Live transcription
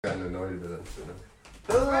Gotten annoyed with it. So.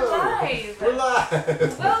 We're live. We're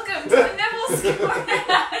live. Welcome to the Nibble Score.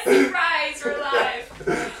 Surprise, we're live.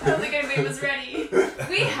 I don't think anybody was ready.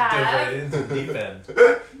 We have right into the deep end.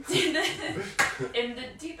 in the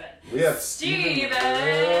deep end. We have Steven.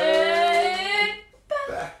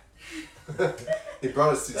 He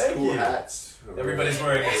brought us these Thank cool you. hats. Everybody's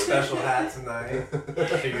wearing a special hat tonight. I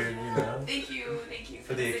figured, Thank you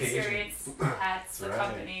for the this occasion. experience. Hats, the Right.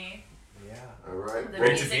 company. Yeah. All right. The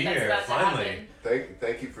Great to music be that's here, about to finally. happen.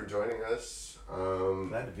 Thank you for joining us.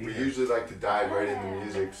 Glad to be We here. usually like to dive right into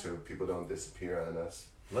music so people don't disappear on us.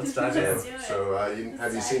 Let's dive Let's in. do it. So have Let's you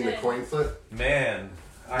dive seen the in. coin flip? Man,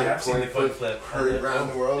 I The have seen the coin coin flip. hurry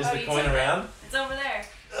around the world. Is Oh, the you coin took it. around? It's over there.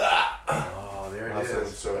 Oh, there it Awesome.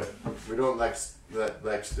 is. So we don't let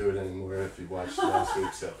Lex do it anymore if you watched last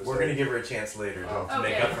week's episode. We're going to give her a chance later Oh. to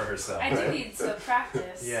make Okay. up for herself. I do need to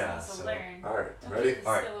practice. Yeah, Also so- learn. All right, Don't ready? keep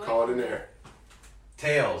All right, still away Call it from in me. there.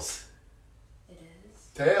 Tails. It is.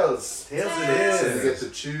 Tails. Tails Tails. it So you is. get to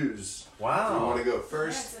choose. Do you Wow. want to go Yeah,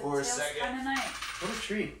 first it's or tails second? Kind of night. What a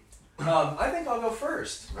treat. I think I'll go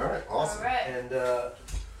first. All right, awesome. All right. And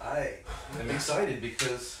I am excited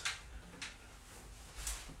because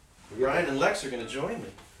Ryan and Lex are going to join me.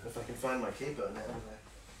 If I can find my capo now.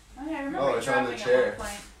 Oh, yeah, I remember Oh, you it's on the dropping chair. at one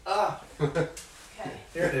point. Ah, Okay.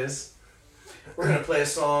 here it is. We're going to play a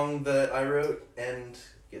song that I wrote and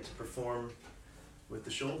get to perform with the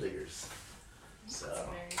Shoal Diggers. So, It's a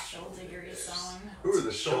very shoal diggery song. Who are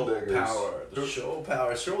the Shoal Diggers? Power. The Shoal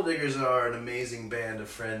Power. Shoal Diggers are an amazing band of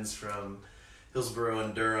friends from Hillsborough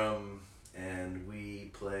and Durham, and we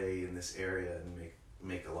play in this area and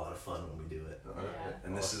make a lot of fun when we do it. All right. Yeah.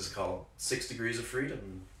 And this is called 6 Degrees of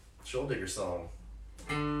Freedom, Shoal Digger song.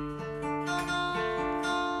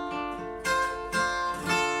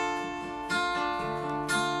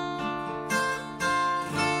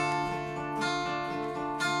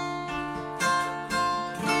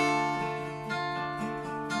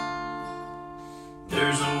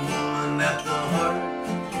 There's a woman at the heart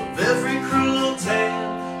of every cruel tale.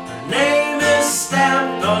 Her name is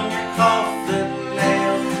stamped on your coffin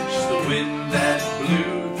nail. She's the wind that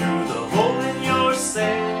blew through the hole in your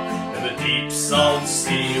sail, and the deep salt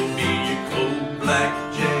sea will be your cold black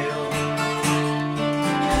jail.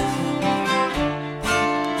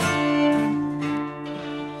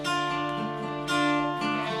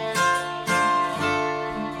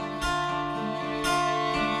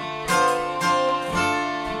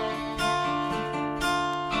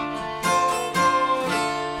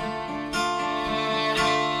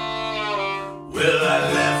 Well, I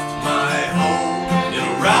left my home in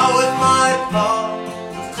a row with my pa.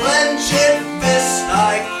 With clenched fist,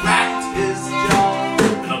 I cracked his jaw.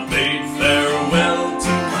 And I bade farewell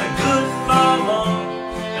to my good mama,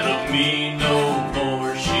 and of me no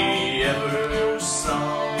more she ever saw.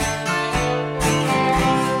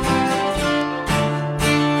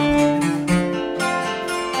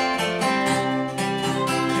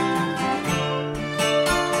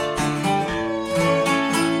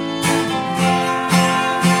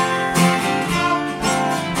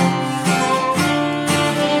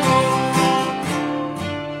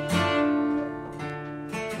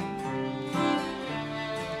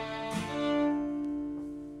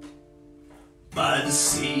 By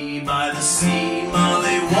the sea,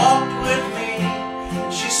 Molly walked with me.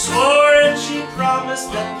 She swore and she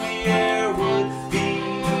promised that the air would be.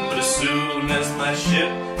 But as soon as my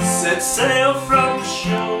ship set sail from the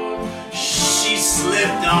shore, she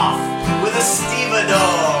slipped off with a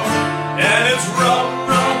stevedore. And it's rum,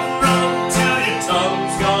 rum, rum till your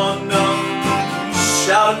tongue's gone numb.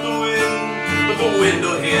 Shout at the wind, but the wind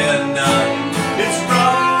will hear none. It's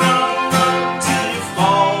rum, rum, rum till you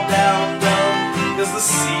fall down dumb. 'Cause the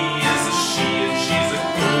sea is a she and she's a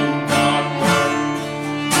cold dark one.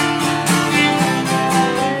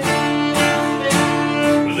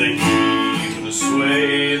 With a heave and a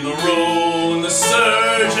sway and the roll and the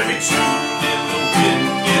surge, every tune in the wind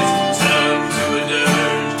gets turned to a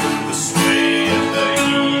dirge. The sway and the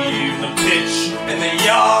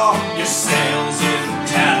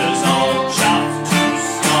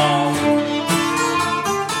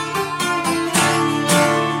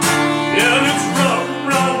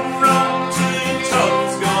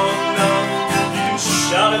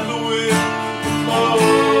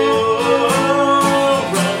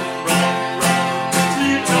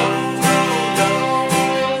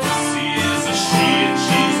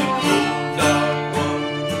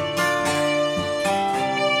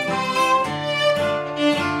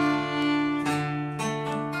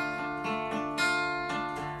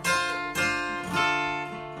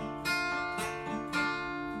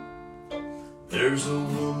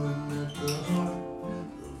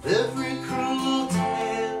with every cruel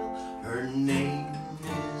tale. Her name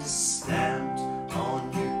is stamped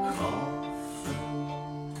on your coffin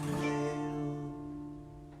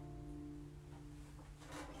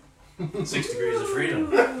nail. 6 Degrees of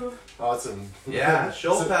Freedom. Awesome. Yeah,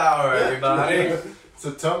 show So- power, everybody.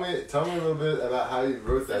 So tell me a little bit about how you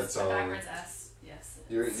wrote that That's the song. backwards S. Yes.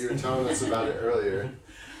 You were telling us about it earlier.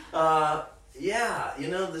 Yeah, you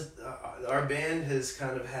know, our band has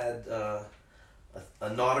kind of had a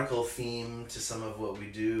nautical theme to some of what we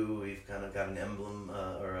do. We've kind of got an emblem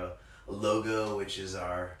or a logo, which is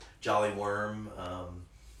our Jolly Worm.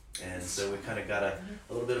 And so we kind of got a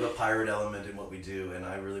little bit of a pirate element in what we do. And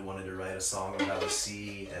I really wanted to write a song about the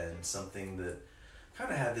sea and something that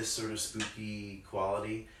kind of had this sort of spooky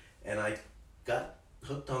quality. And I got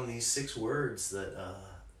hooked on these 6 words that,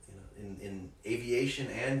 in aviation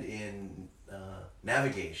and in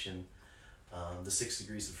navigation, the 6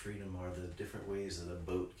 degrees of freedom are the different ways that a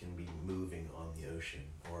boat can be moving on the ocean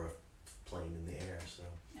or a plane in the air. So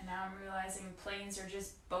And now I'm realizing planes are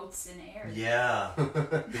just boats in air. yeah,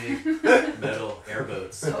 big metal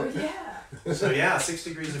airboats. Oh yeah. So yeah, 6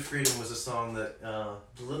 Degrees of Freedom was a song that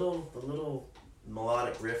the little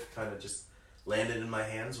melodic riff kind of just landed in my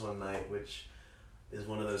hands one night, which is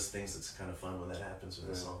one of those things that's kind of fun when that happens with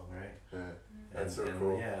a song, right? Yeah, that's so and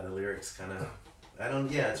cool. yeah, the lyrics kind of,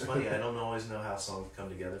 it's funny, I don't always know how songs come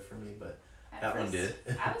together for me, but At that one first,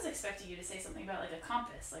 did. I was expecting you to say something about like a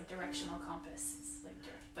compass, like directional compass. It's like,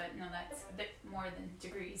 but no, that's a bit more than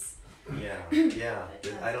degrees. Yeah,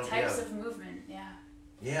 But, I don't, types of movement, yeah.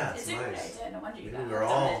 yeah, it's It's a good nice. idea. No wonder you Maybe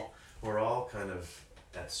got we're all kind of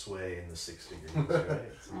at sway in the 6 degrees, right?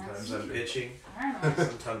 Sometimes I'm pitching, I don't know.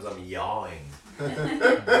 sometimes I'm yawing,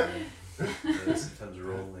 and sometimes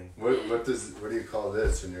rolling. What do you call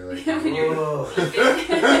this when you're like? When you're- Whoa.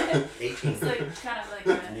 18. It's like kind of like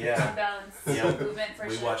a Yeah. unbalanced Yeah. movement for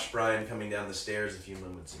We sure. watched Brian coming down the stairs a few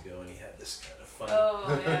moments ago, and he had this kind of fun.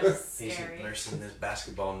 Oh, yeah, it's He's scary. nursing this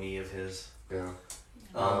basketball knee of his. Yeah.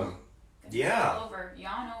 Um, yeah. Fall over,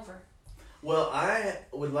 yawn over. Well,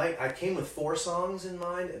 I came with 4 songs in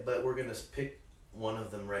mind, but we're gonna pick one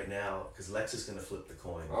of them right now because Lex is gonna flip the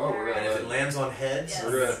coin. Oh, we're And if it gonna lands on heads, Yes.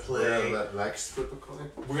 we're gonna we're gonna play. let Lex flip a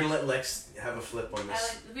coin. We're gonna let Lex have a flip on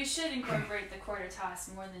this. We should incorporate the quarter toss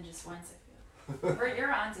more than just once, I feel.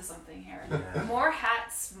 You're onto something here. Yeah. More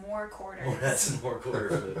hats, more quarters. More hats and more quarter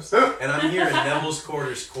flips. And I'm here in Neville's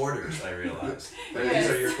quarters, I realized. Yes. These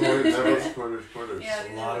are your quarters. Quarters. Yeah, There's a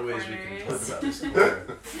these lot are of the ways we can talk corners. about this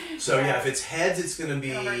quarter. So Yeah. yeah, if it's heads, it's gonna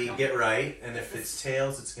be Overcome. get right, and if it's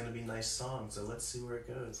tails, it's gonna be nice song. So let's see where it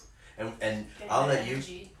goes. And Getting I'll that let you.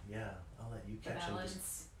 energy, Yeah, I'll let you the catch them.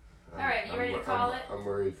 balance. All right, you ready to call it? I'm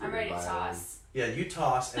worried for I'm the ready to violin. toss. Yeah, you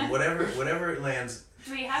toss, and whatever it lands.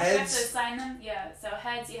 Do we have to Heads- assign them? Yeah. So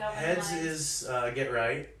heads, you have one Heads line. is get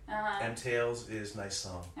right, Uh-huh. and tails is nice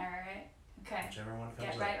song. All right. Okay. Whichever one comes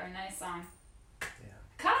Get up. right or nice song. Yeah.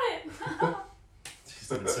 Got it. She's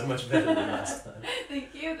doing so much better than last time.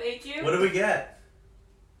 Thank you. Thank you. What do we get?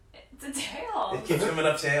 It's a tail. It keeps coming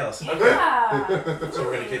up tails. Okay. Yeah. So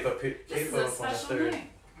we're gonna keep up This is a on the special 3rd.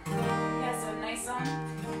 night. Yeah. So nice song.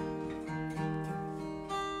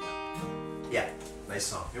 Yeah, nice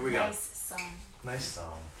song. Here we go. Nice song. Nice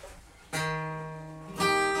song.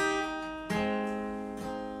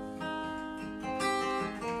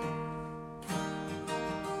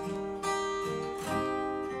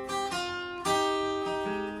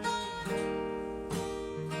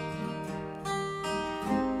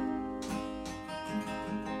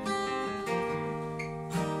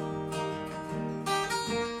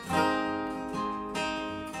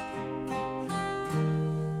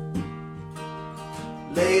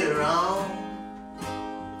 Later on,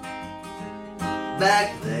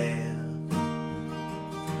 back there,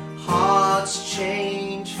 hearts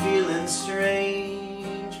change, feeling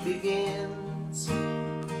strange begins.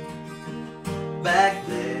 Back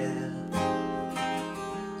there,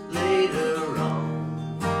 later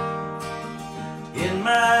on, in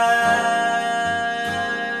my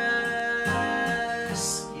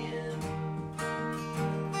skin.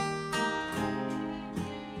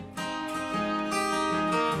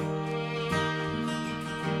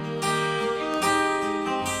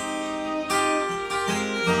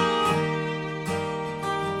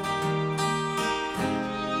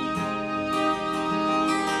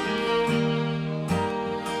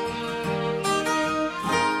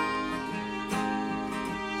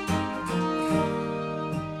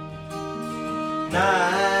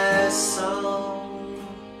 Nice song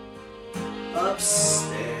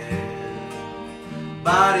upstairs,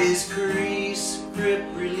 bodies crease, grip,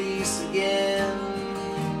 release again.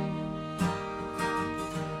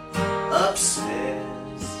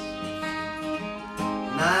 Upstairs,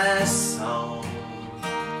 nice song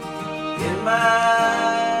in my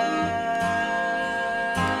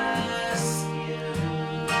skin.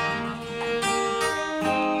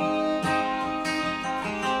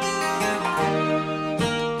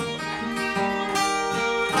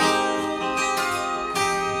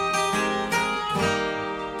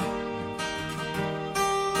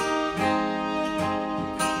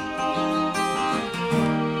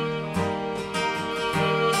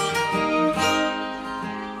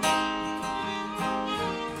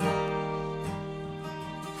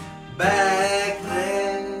 Back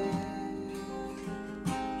there,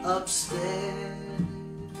 upstairs,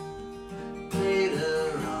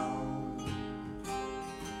 later on,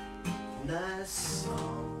 nice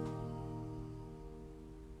song.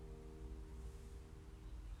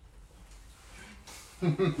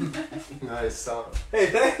 Nice song. Hey,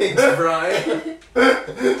 thanks, Brian.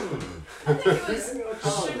 I think it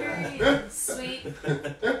was sugary and sweet.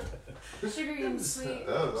 Sugary and sweet.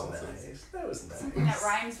 That was awesome. Nice. That was nice. Something that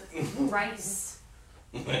rhymes with rice.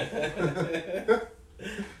 Can't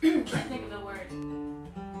think of the word.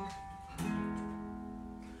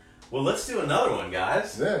 Well, let's do another one,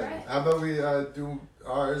 guys. Yeah. Right. How about we do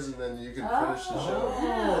ours and then you can finish the show?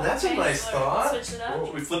 Oh, that's a nice so thought. Switch it up.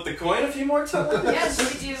 Well, we flip the coin a few more times. Yeah,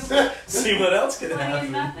 should we do See what else can 20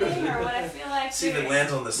 and happen. nothing or what I feel like? See if it doing?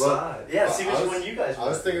 lands on the Well, side. Yeah, see which I was- one you guys I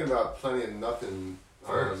was want. thinking about Plenty of Nothing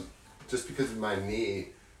First. just because of my knee.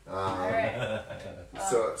 Alright.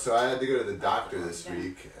 So I had to go to the doctor this Yeah.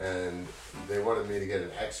 week, and they wanted me to get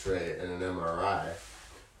an X-ray and an MRI,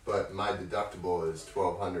 but my deductible is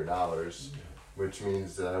 $1,200, which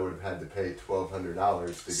means that I would have had to pay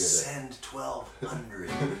 $1,200 to get Send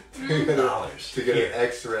 $1,200 to get an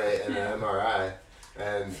X-ray and an MRI,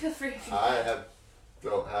 and Feel free if you I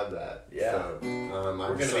don't have that. Yeah. So, We're going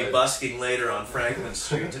to be decided- busking later on Franklin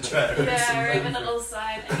Street to try to Yeah, or even a little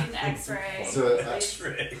sign. I need an X-ray. So, Please.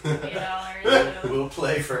 X-ray. $8. We'll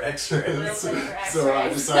play for X-ray. We'll play for X-rays. So I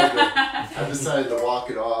decided to walk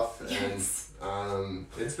it off, Yes. and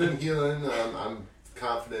it's been healing. I'm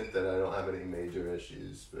confident that I don't have any major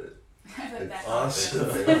issues, but I like that. Awesome.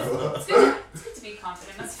 It's good to be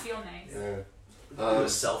confident. It must feel nice. yeah. Do a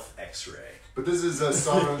self-X-ray. But this is a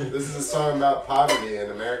song. This is a song about poverty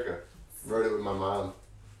in America. Wrote it with my mom.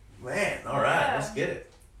 Man, all right, Yeah. let's get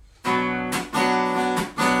it.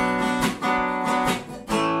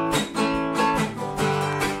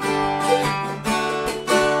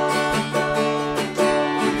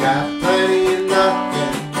 Got plenty of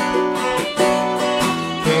nothing.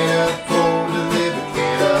 Can't afford to live, but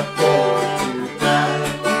can't afford to die.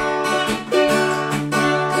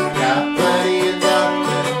 Got plenty of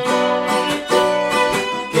nothing.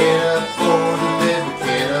 Can't afford to live, but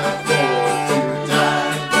can't afford to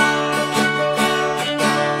die.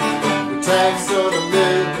 We tax on the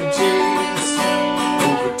milk and cheese,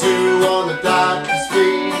 overdue on the doctor's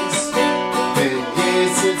fees. Been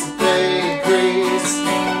years since the pay increase.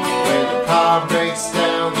 When the car breaks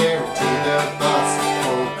down, guarantee the bus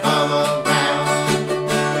won't come around.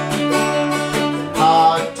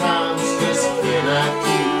 Hard times just cannot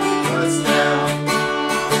keep us down.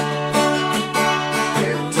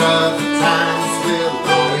 And tough times will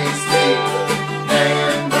always be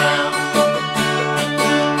hanging round.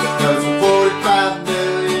 'Cause we're 45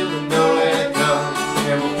 million with nowhere to go,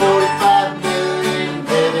 and we're 45 million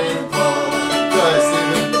living poor. 'Cause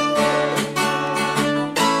living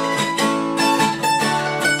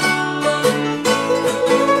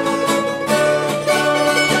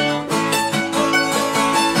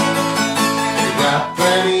we got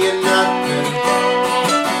plenty of nothing.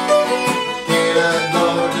 Can't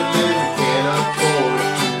afford to live, can't afford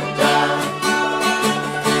to die.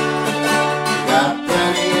 We got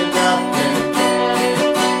plenty of nothing.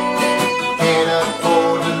 Can't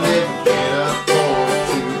afford to live, can't afford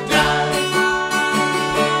to die.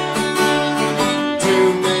 Too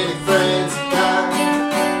many friends have died,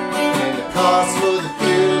 and the cost for the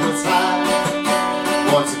funeral's high.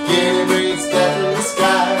 Once again it rains death in the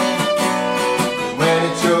sky. When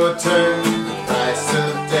it's your turn, the price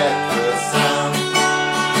of death will sound.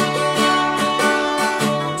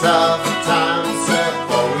 Tough times have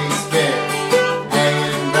always been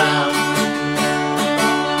hanging round.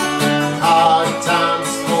 Hard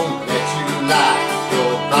times won't let you lie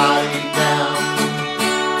your body down.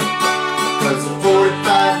 'Cause we're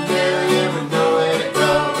 45 million with nowhere to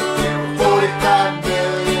go, and we're 45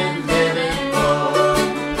 million living poor.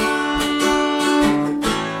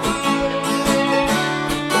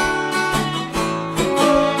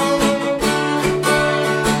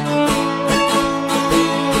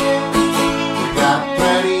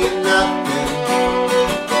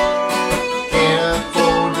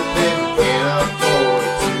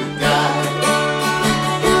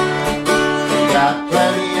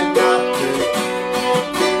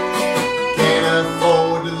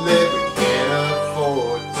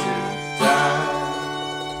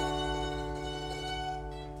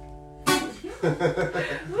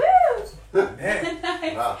 Woo! Man,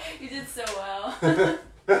 Nice. Wow. You did so well.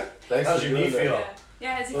 Thanks how's for your knee doing that. feel?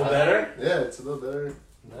 Yeah, has A he little feel better? Yeah, it's a little better.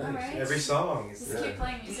 Nice. Alright. Every song is Just keep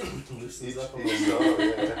playing music. loosens Each up a song,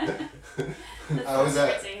 little. yeah. That's I was the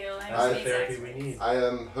at- secret to healing. That's the Makes therapy sense. we need.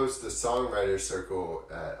 I host a songwriter circle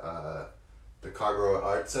at the Cargro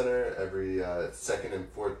Art Center every second and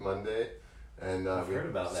fourth Monday, and I've heard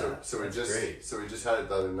about that. So That's we just great. so we just had it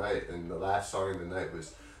the other night, and the last song of the night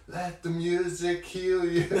was "Let the Music Heal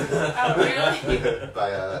You" Oh, really?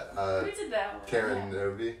 by Who did that one? Karen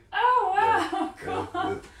Novi. Oh, wow. Yeah,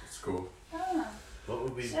 Cool. it's cool. Ah, What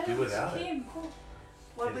would we shout do out without to it? Kim. Cool.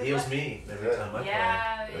 What It we heals what- me every Yeah. time I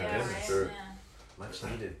Yeah, play. yeah, Yeah, right. sure. Yeah. Much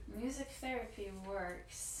needed. Music therapy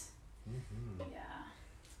works. Mm-hmm. Yeah.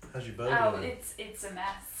 How's your bow Oh, doing? it's a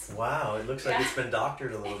mess. Wow, it looks like Yeah. it's been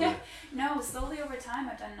doctored a little bit. No, slowly over time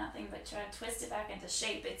I've done nothing but try to twist it back into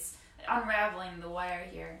shape. It's unraveling the wire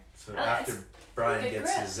here. So Oh, after that's Brian good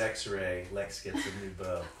gets grip. his X-ray, Lex gets a new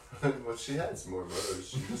bow. Well, she has more bows.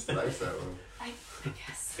 She just likes that one. I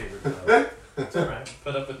guess. Favorite bow. It's alright.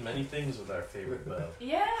 Put up with many things with our favorite bow.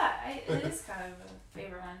 Yeah, it is kind of a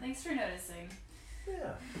favorite one. Thanks for noticing.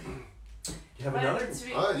 Yeah. You have But another? it's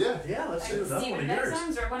re- Oh yeah. Yeah, let's do another Steven one of Beck yours.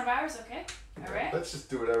 songs or one of ours, okay? Alright. Let's just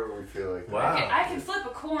do whatever we feel like. Wow. I can flip a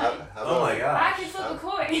coin. How Oh my I god. can flip a If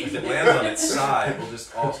coin. it lands on its side, we'll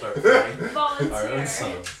just all start playing Volunteer. our own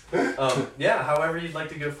songs. Yeah, however you'd like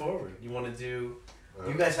to go forward. You want to do...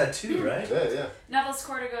 You guys had two, right? Yeah. Neville's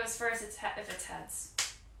quarter goes first if it's heads.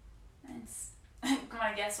 It's, come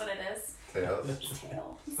on, guess what it is? Tails. It's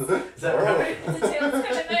tails. Is that Oh. right? It's a tails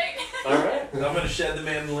kind of thing. Alright. I'm going to shed the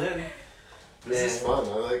mandolin. This is fun.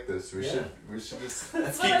 I like this. We Yeah. should just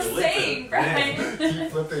That's Keep what I'm flipping. saying, Brian.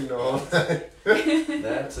 keep flipping the whole time.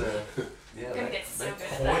 That, yeah, Gonna that, get so that good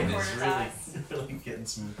at coin that is quarter toss. really getting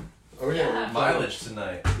some Oh yeah. Yeah. we're mileage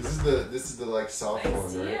tonight. This is the like soft Thanks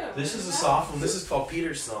one, to right? you. This is a soft one. This is called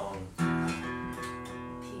Peter's Song.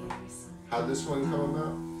 Peter's. How'd this one come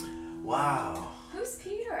about? Wow. Who's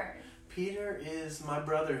Peter? Peter is my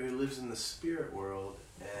brother who lives in the spirit world,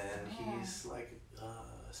 and Oh. he's like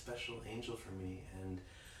a special angel for me. And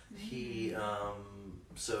he,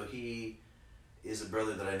 so he is a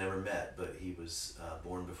brother that I never met, but he was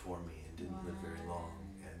born before me and didn't live very long.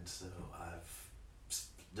 And so I've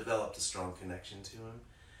developed a strong connection to him,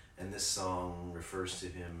 and this song refers to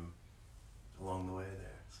him along the way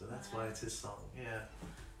there. So that's why it's his song. Yeah.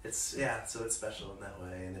 So it's special in that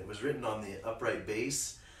way. And it was written on the upright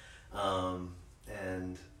bass,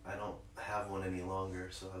 and I don't have one any longer,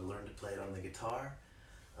 so I learned to play it on the guitar.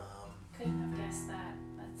 Couldn't have guessed that.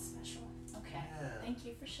 That's special. Okay. Yeah. Thank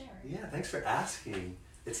you for sharing. Yeah, thanks for asking.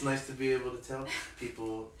 It's nice to be able to tell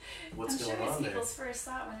people what's I'm going sure it's on there. people's first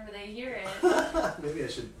thought whenever they hear it. Maybe I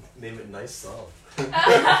should name it Nice Song.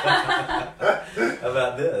 How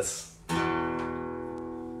about this?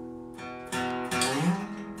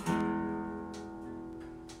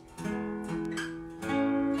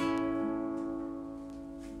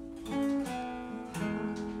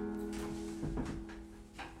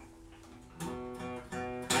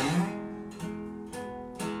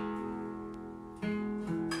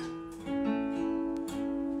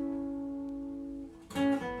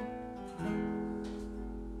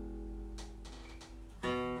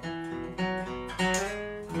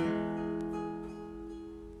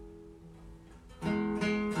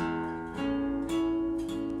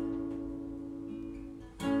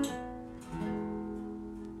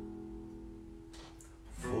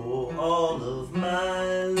 For all of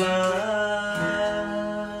my life,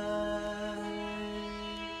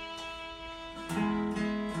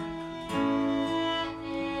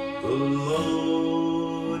 the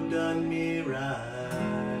Lord done me right.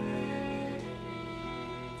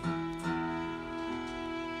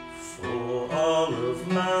 For all of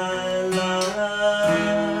my life,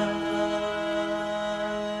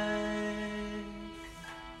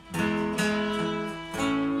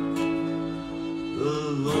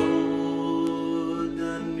 the Lord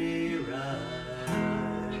done me right.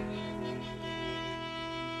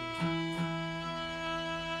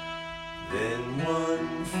 Then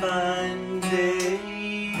one fine day,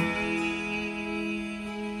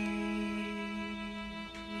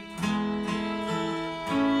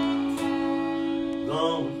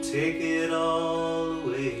 gonna take it all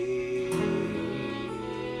away.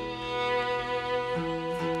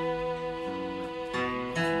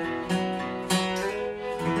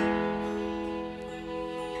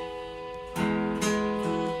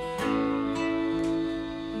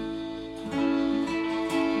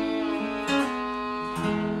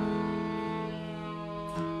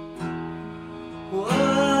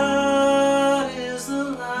 What is the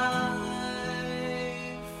life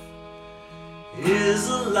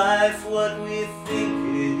life what we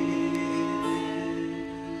think it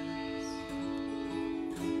is.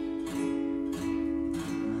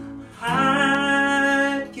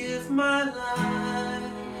 I'd give my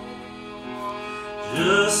life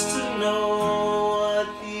just to know what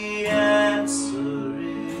the answer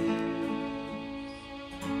is.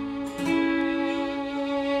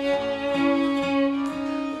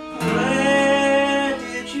 Where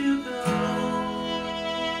did you go,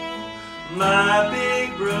 my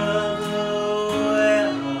big brother? Where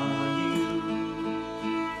are you?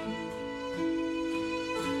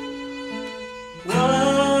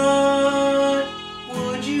 What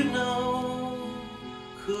would you know?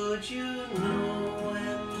 Could you know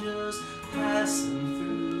I'm just passing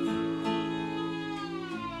through?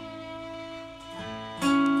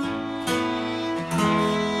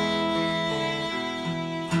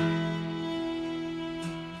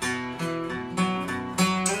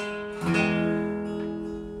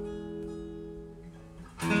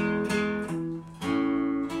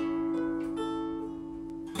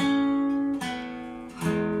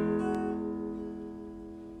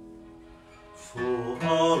 For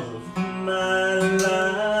all of my life,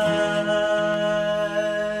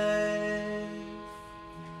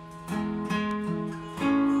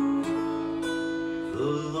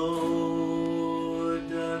 the Lord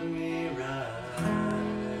done me right.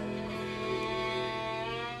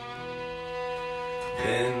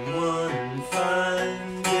 Then one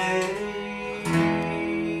fine day,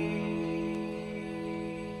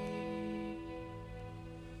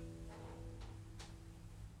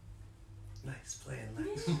 nice playing,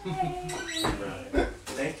 Lex. Right.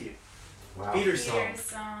 Thank you. Wow. Peter's song. Peter's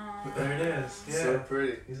song. There it is. Yeah. So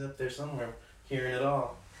pretty. He's up there somewhere, hearing it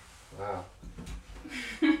all. Wow.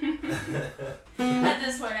 At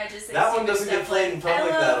this point, I just say That one stupid doesn't get stuff played like, in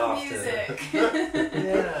public I that love often. music.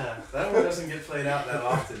 Yeah, that one doesn't get played out that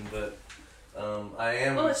often, but I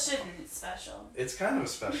am. Well, it shouldn't. It's special. It's kind of a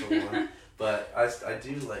special one, but I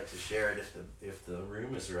do like to share it if the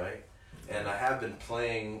room is right. And I have been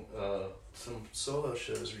playing some solo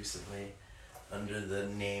shows recently under the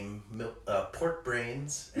name Pork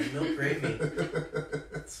Brains and Milk Gravy.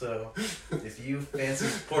 So if you fancy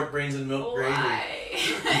pork brains and milk gravy,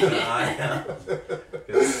 I am.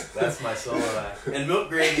 'Cause that's my solo act. And Milk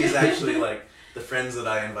Gravy is actually like the friends that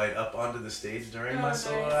I invite up onto the stage during my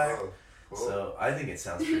solo nice. act. Oh, cool. So I think it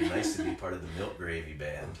sounds pretty nice to be part of the Milk Gravy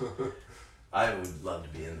band. I would love to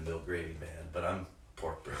be in the Milk Gravy band, but I'm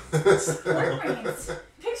Pork Brains. Pork brains.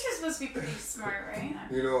 Pigs are supposed to be pretty smart, right?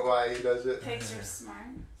 You know why he does it? Pigs are smart.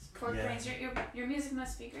 Pork Yeah. brains. Your music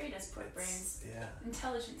must be great as pork brains. Yeah.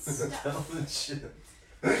 Intelligent stuff. Intelligent.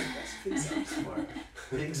 Pigs sound smart.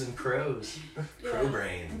 Pigs and crows. Crow And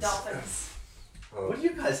brains. dolphins. What do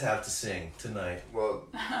you guys have to sing tonight? Well,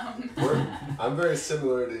 I'm very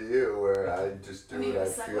similar to you, where I just do You what I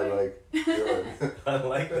suck feel away. like doing. I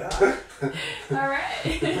like that. All right.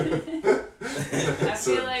 I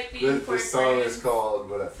So feel like being the pork song brains. is called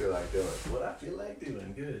 "What I Feel Like Doing." What I feel like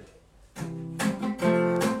doing. Good.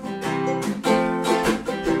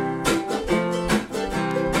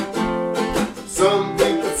 Some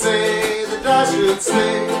people say that I should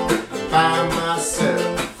stay by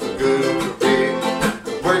myself a good career.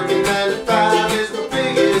 Working 9 to 5 is my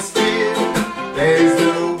biggest fear. There's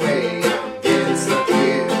no way I'm getting stuck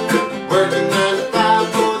here. Working 9 to 5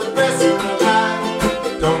 for the rest of my life.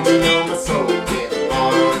 Don't you know my soul getting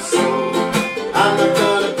heart and soul? I'm not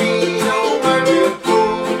gonna be no working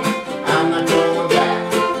fool. I'm not going back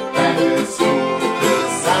to school.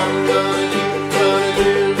 'Cause I'm gonna do what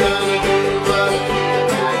I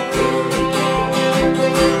like doing.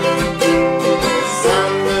 'Cause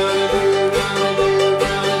I'm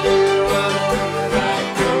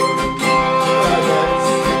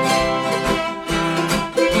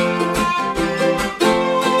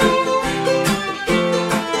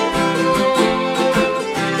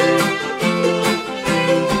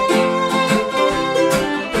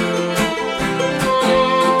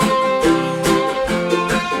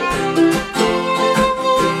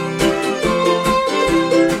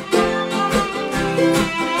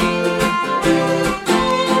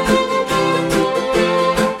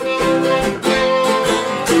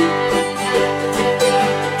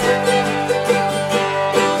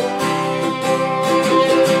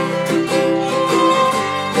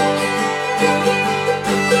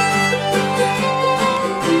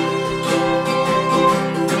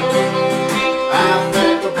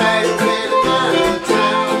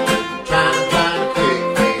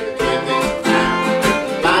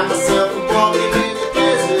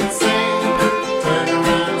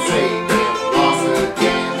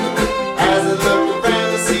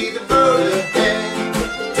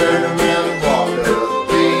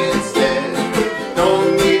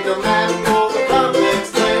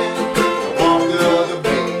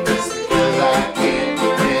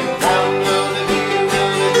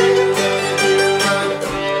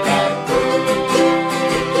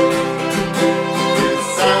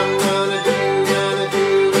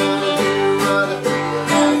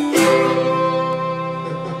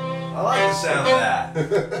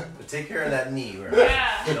that. But take care of that knee, right?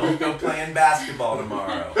 Yeah. Don't go playing basketball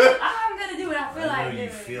tomorrow. I'm gonna do what I feel I like know doing. you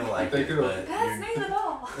feel like think it, it'll- but Pass you're... me the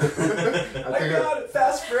ball. I got it,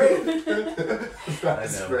 fast break. I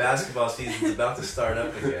know, break. basketball season's about to start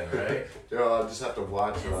up again, right? Yo, I'll just have to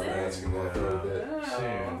watch it on Is it? basketball for a bit.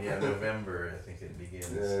 Soon, yeah, November, I think it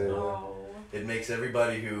begins. Yeah. Oh. It makes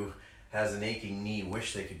everybody who has an aching knee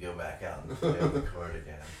wish they could go back out and play on the court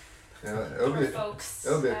again. Yeah, Poor folks.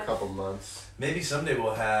 it'll be a couple months. Maybe someday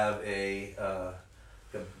we'll have a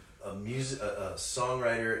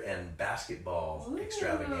songwriter and basketball Ooh.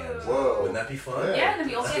 extravaganza. Whoa. Wouldn't that be fun? Yeah. Yeah, then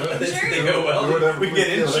we all get If they injured. go well, Whatever we we get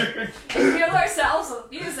feel like. injured. and kill ourselves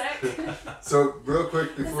with music. So real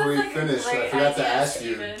quick This before sounds we like a finish, I great forgot to idea, ask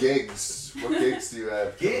you Steven. gigs. What gigs do you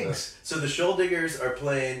have? Gigs. So the Shoal Diggers are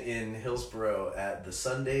playing in Hillsboro at the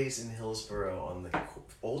Sundays in Hillsboro on the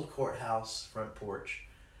old courthouse front porch.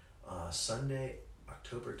 Sunday,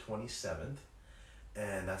 October 27th.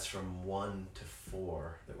 And that's from 1 to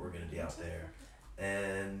 4 that we're going to be out there.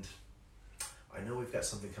 And I know we've got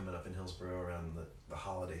something coming up in Hillsboro around the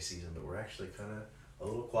holiday season, but we're actually kind of a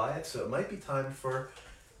little quiet. So it might be time for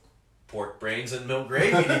pork brains and milk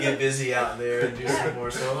gravy to get busy out there and do some more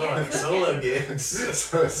solo gigs.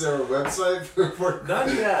 So is there a website for Not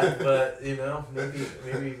yet, but you know,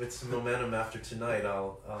 maybe with some momentum after tonight,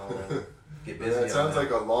 I'll get busy. That on sounds that.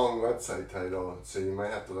 like a long website title, so you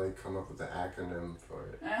might have to like come up with an acronym for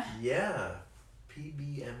it. Yeah,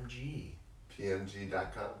 PBMG.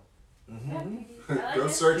 PMG.com. Mm-hmm. I like Go it.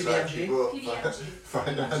 search that. PBMG? People PBMG.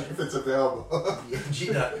 find out if it's available.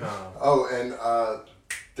 PBMG.com. Oh, and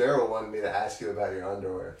Daryl wanted me to ask you about your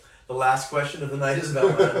underwear. The last question of the night is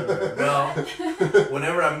about my underwear. Well,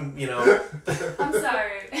 whenever I'm, I'm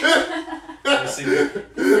sorry. you see,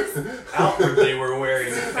 outwardly we're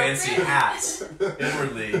wearing fancy hats.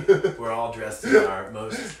 Inwardly, we're all dressed in our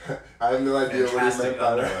most I have no idea what he fantastic meant by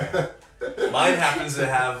underwear. that. Mine happens to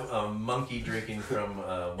have a monkey drinking from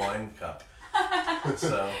a wine cup.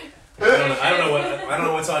 So I don't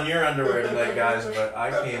know what's on your underwear tonight, guys, but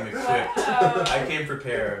I came equipped. Wow. I came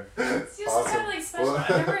prepared. Do you still Awesome. have like special Well-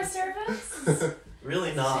 underwear service?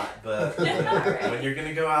 Really not, but Alright. when you're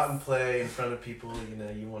gonna go out and play in front of people,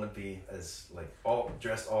 you want to be as all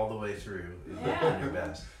dressed all the way through Yeah. in your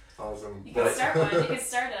best. Awesome. You could start one. You could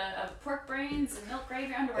start a pork brains and milk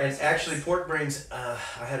gravy underwear And service. actually, pork brains. I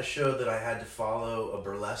had a show that I had to follow a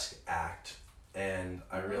burlesque act, and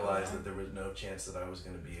I realized that there was no chance that I was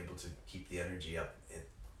going to be able to keep the energy up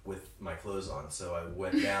with my clothes on, so I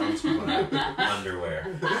went down to my underwear.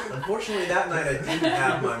 Unfortunately, that night I didn't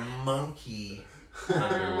have my monkey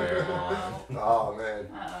underwear on, Oh man.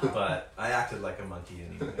 but I acted like a monkey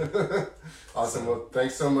anyway. Awesome. Well,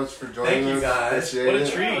 thanks so much for joining Thank you us. guys. Appreciate What a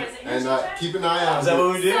it. treat. Oh, is it your And turn? keep an eye out. Is that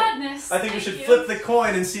what we do? Sadness. I think we Thank should you. flip the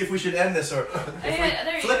coin and see if we should end this, or if Yeah, there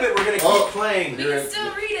we you flip go. it, we're gonna keep Oh. playing. We can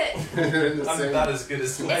still read it. You're in the I'm same- about as good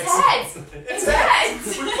as Lex. It's heads. It's It's heads.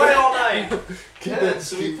 heads. We play all night. Keep,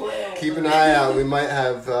 Heads, it, we keep, play all keep an night. eye out. We might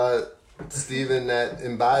have Steven at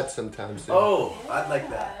Imbibe sometime soon. Oh, I'd like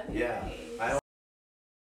that. Yeah. Nice. I